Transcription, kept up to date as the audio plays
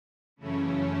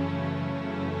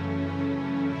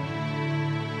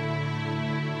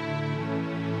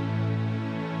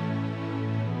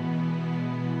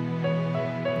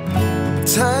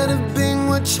tired of being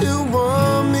what you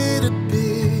want me to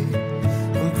be.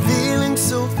 I'm feeling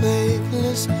so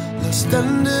faithless, lost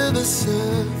under the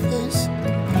surface.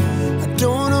 I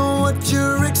don't know what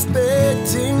you're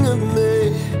expecting of me,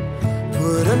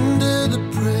 put under the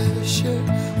pressure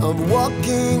of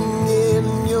walking in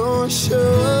your shoes.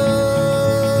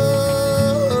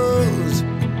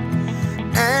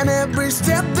 And every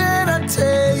step that I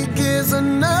take is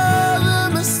another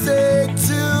mistake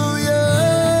to you.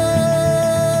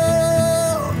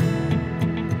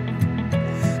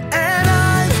 And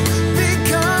I've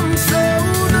become so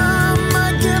numb, I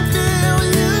can feel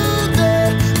you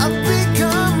there. I've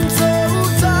become so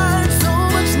tired, so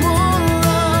much more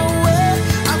away.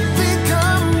 I've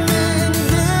become in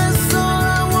this, all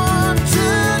I want to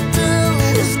do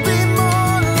is be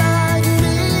more like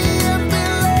me and be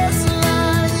less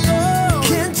like you.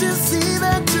 Can't you see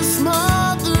that you're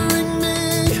smothering me?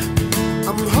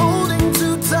 I'm holding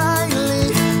too tightly,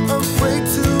 afraid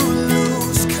to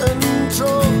lose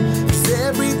control. 'Cause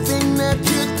everything that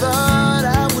you thought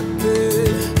I would be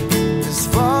is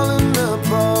falling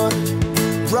apart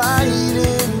right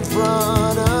in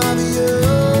front of you.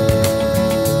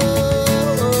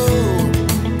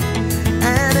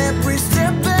 And every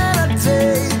step that I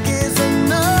take is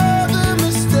another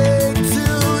mistake to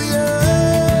you.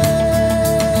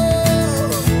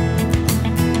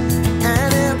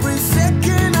 And every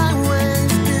second I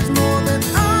waste is more than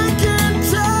I can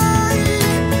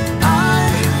take.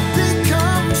 I've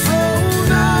become so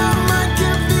numb, I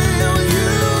can feel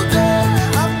you there.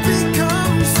 I've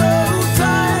become so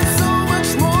tired, so much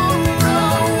more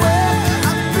away.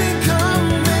 I've become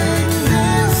in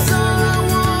this, all I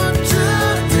want to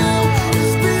do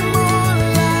is be more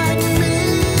like me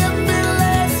and be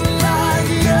less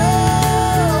like you.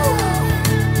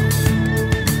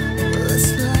 Less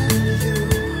like you.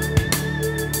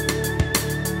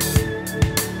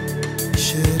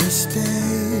 Should've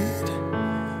stayed.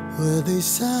 Were they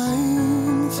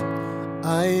signs I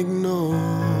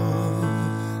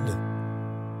ignored?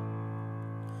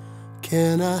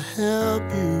 Can I help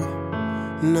you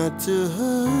not to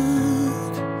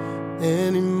hurt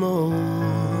anymore?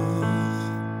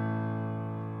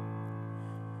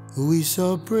 We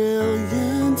saw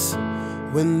brilliance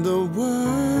when the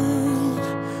world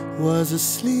was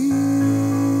asleep.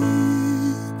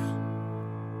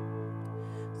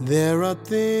 There are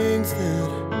things that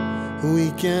we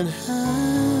can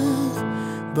have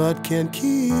but can't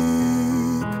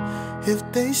keep. If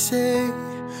they say,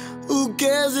 who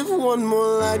cares if one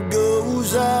more light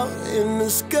goes out in the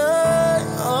sky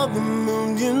of a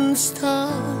million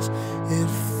stars? It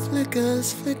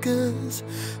flickers, flickers.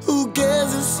 Who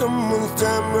cares if someone's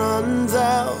time runs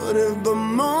out? If the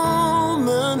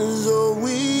moment is all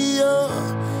we are,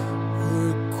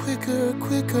 we're quicker,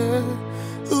 quicker.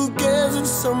 Who cares if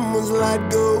someone's light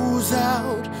goes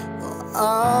out? Well, I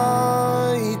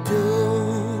do.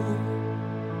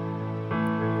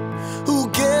 Who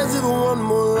cares if one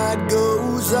more light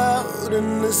goes out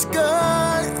in the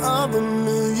sky of a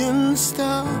million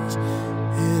stars?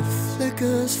 It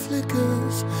flickers,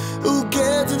 flickers. Who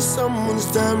cares if someone's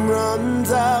time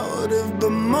runs out? If the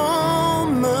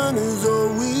moment is all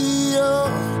we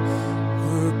are,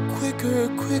 we're quicker,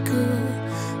 quicker.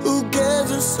 Who cares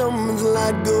if someone's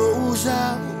light goes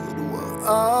out? Well,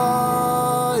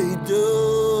 I do.